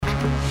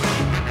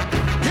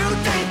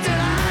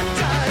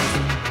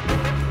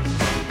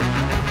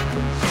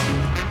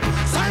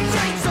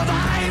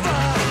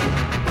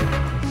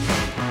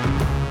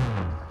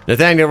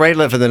Nathaniel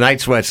Rateliff of the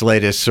Night Sweat's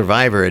latest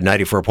Survivor at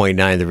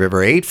 94.9 The River.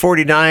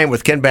 8:49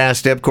 with Ken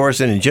Bass, Deb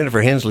Corson, and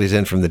Jennifer Hensley's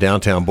in from the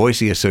Downtown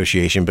Boise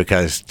Association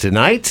because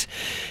tonight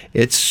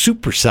it's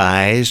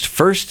supersized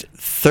first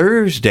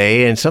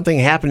Thursday and something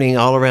happening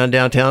all around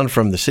downtown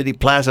from the City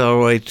Plaza all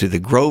the way to the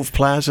Grove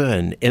Plaza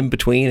and in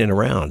between and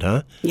around,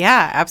 huh?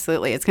 Yeah,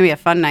 absolutely. It's going to be a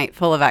fun night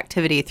full of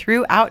activity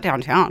throughout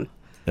downtown.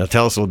 Now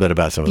tell us a little bit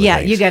about some of the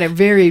things. Yeah, you got a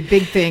very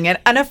big thing and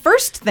a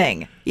first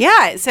thing.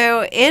 Yeah,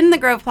 so in the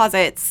Grove Plaza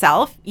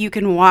itself, you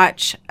can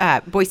watch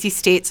Boise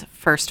State's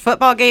first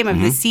football game of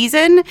the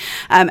season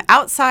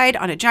outside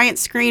on a giant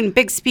screen,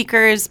 big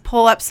speakers,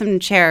 pull up some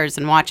chairs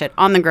and watch it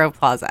on the Grove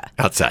Plaza.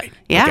 Outside.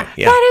 Yeah. Okay,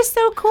 yeah. That is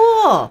so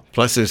cool.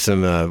 Plus there's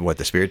some,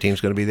 the Spirit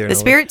team's going to be there? The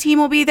Spirit team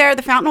will be there.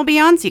 The fountain will be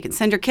on, so you can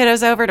send your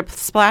kiddos over to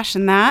splash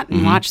in that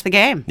and watch the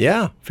game.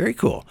 Yeah, very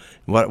cool.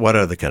 What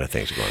other kind of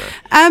things are going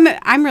on?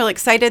 I'm really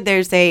excited.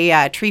 There's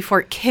a Tree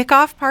Fort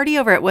kickoff party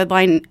over at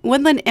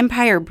Woodland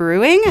Empire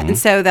Brewing. And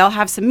so they'll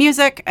have some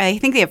music. I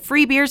think they have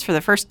free beers for the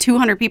first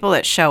 200 people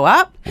that show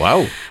up.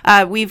 Wow.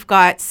 We've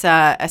got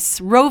a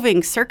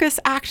roving circus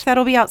act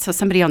that'll be out. So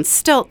somebody on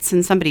stilts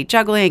and somebody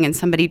juggling and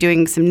somebody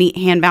doing some neat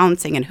hand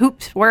balancing and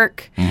hoops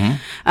work.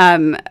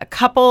 A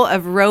couple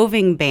of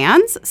roving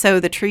bands. So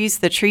the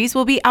trees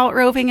will be out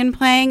roving and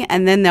playing.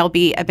 And then there'll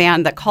be a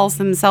band that calls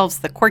themselves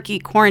the Quirky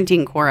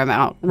Quarantine Quorum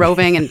out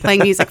roving and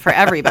playing music for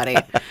everybody.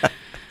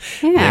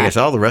 Yeah. I guess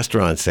all the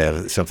restaurants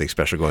have something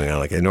special going on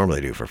like they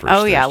normally do for First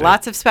Thursday. Yeah,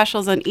 lots of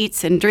specials on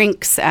eats and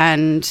drinks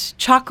and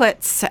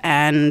chocolates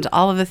and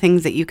all of the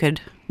things that you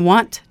could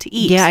want to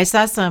eat. Yeah, I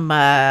saw some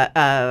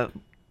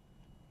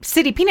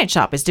City Peanut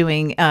Shop is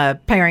doing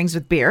pairings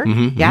with beer.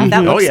 Yeah,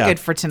 that looks good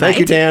for tonight. Thank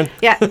you, Dan.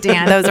 Yeah,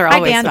 Dan. Those are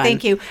always Hi, Dan. fun.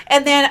 Thank you.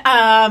 And then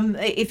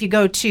if you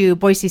go to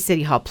Boise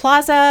City Hall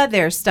Plaza,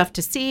 there's stuff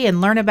to see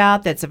and learn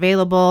about that's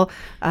available,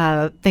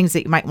 things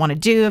that you might want to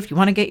do. If you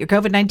want to get your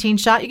COVID-19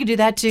 shot, you can do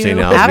that too. St.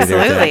 Al's will be there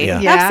with that, Absolutely. yeah.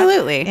 Yeah.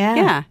 Absolutely.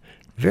 Yeah.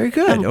 Very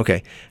good.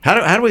 Okay.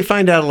 How do we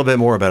find out a little bit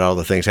more about all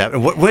the things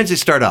happening? When does it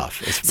start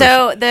off?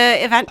 So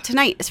the event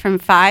tonight is from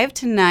 5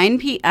 to 9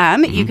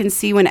 p.m. You can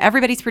see when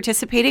everybody's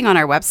participating on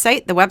our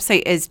website. The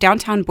website is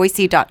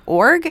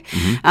downtownboise.org.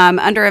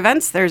 Under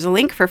events, there's a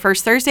link for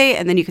First Thursday,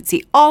 and then you can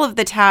see all of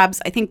the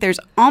tabs. I think there's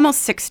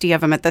almost 60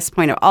 of them at this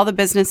point of all the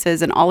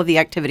businesses and all of the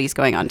activities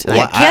going on tonight.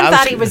 Well, Ken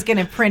thought he was going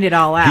to print it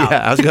all out.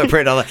 Yeah, I was going to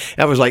print all that.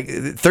 That was like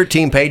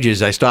 13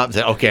 pages. I stopped and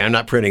said, okay, I'm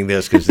not printing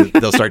this because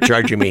they'll start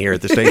charging me here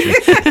at the station.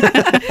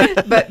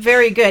 But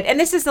very good. And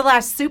this is the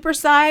last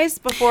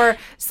supersize before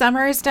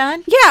summer is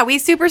done? Yeah, we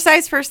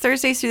supersized First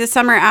Thursdays through the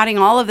summer, adding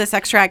all of this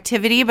extra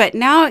activity. But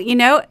now,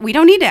 we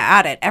don't need to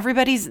add it.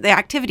 The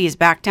activity is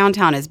back.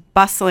 Downtown is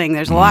bustling.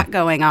 There's a lot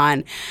going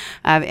on.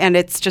 And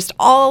it's just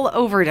all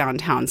over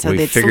downtown. So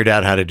we figured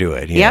out how to do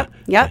it. Yeah.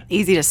 Yep.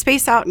 Easy to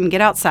space out and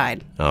get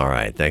outside. All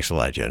right. Thanks a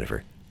lot,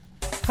 Jennifer.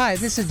 Hi,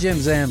 this is Jim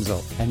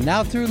Zamzo. And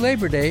now through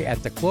Labor Day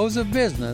at the close of business,